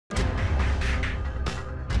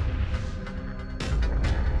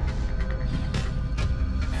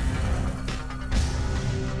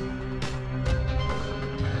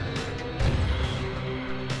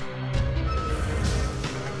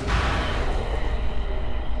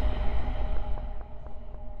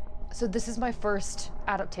So this is my first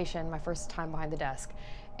adaptation, my first time behind the desk.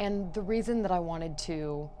 And the reason that I wanted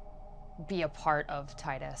to be a part of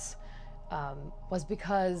Titus was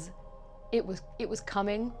because it was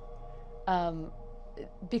coming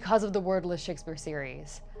because of the Wordless Shakespeare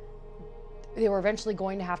series. They were eventually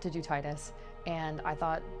going to have to do Titus, and I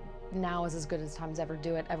thought now is as good a time as ever to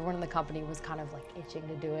do it. Everyone in the company was kind of like itching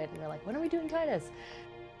to do it, and we're like, when are we doing Titus?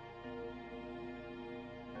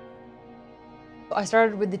 I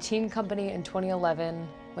started with the teen company in 2011,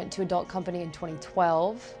 went to adult company in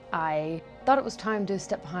 2012. I thought it was time to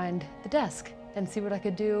step behind the desk and see what I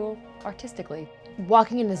could do artistically.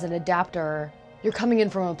 Walking in as an adapter, you're coming in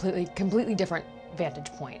from a completely different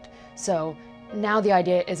vantage point. So now the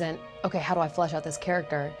idea isn't, okay, how do I flesh out this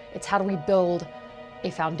character? It's how do we build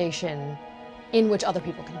a foundation in which other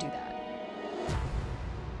people can do that.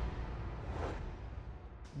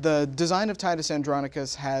 The design of Titus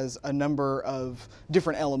Andronicus has a number of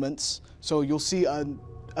different elements. So you'll see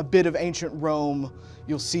a bit of ancient Rome,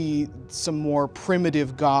 you'll see some more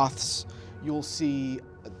primitive Goths, you'll see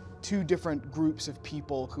two different groups of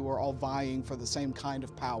people who are all vying for the same kind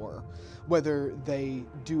of power. Whether they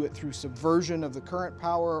do it through subversion of the current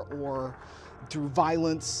power or through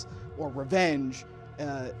violence or revenge,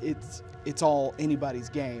 it's all anybody's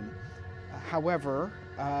game. However,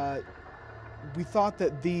 we thought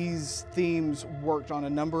that these themes worked on a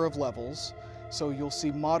number of levels, so you'll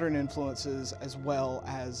see modern influences as well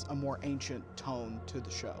as a more ancient tone to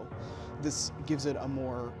the show. This gives it a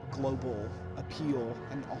more global appeal,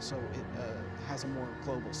 and also it has a more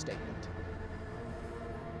global statement.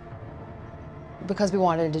 Because we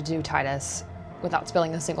wanted to do Titus without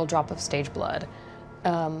spilling a single drop of stage blood,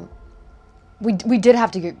 we did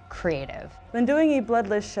have to get creative. When doing a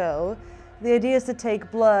bloodless show, the idea is to take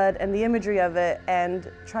blood and the imagery of it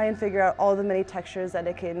and try and figure out all the many textures that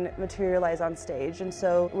it can materialize on stage. And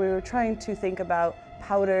so we were trying to think about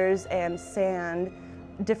powders and sand,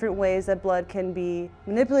 different ways that blood can be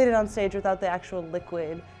manipulated on stage without the actual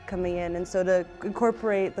liquid coming in. And so to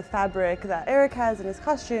incorporate the fabric that Erik has in his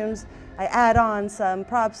costumes, I add on some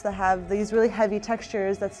props that have these really heavy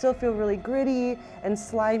textures that still feel really gritty and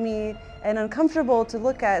slimy and uncomfortable to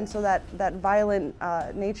look at, and so that violent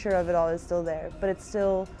nature of it all is still there, but it's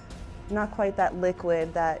still not quite that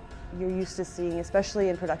liquid that you're used to seeing, especially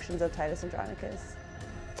in productions of Titus Andronicus.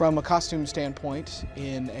 From a costume standpoint,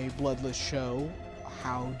 in a bloodless show,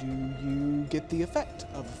 how do you get the effect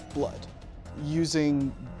of blood?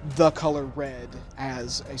 Using the color red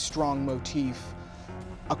as a strong motif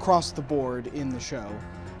across the board in the show,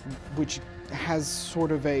 which has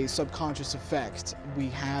sort of a subconscious effect. We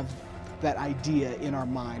have that idea in our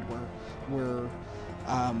mind where we're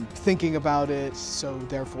thinking about it, so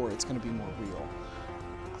therefore it's going to be more real.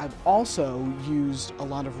 I've also used a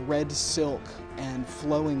lot of red silk and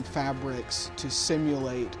flowing fabrics to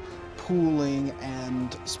simulate pooling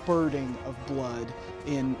and spurting of blood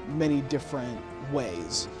in many different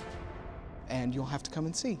ways. And you'll have to come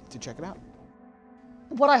and see to check it out.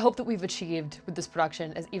 What I hope that we've achieved with this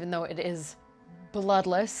production is, even though it is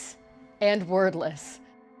bloodless and wordless,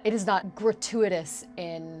 it is not gratuitous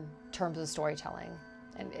in terms of storytelling.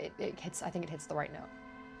 And I think it hits the right note.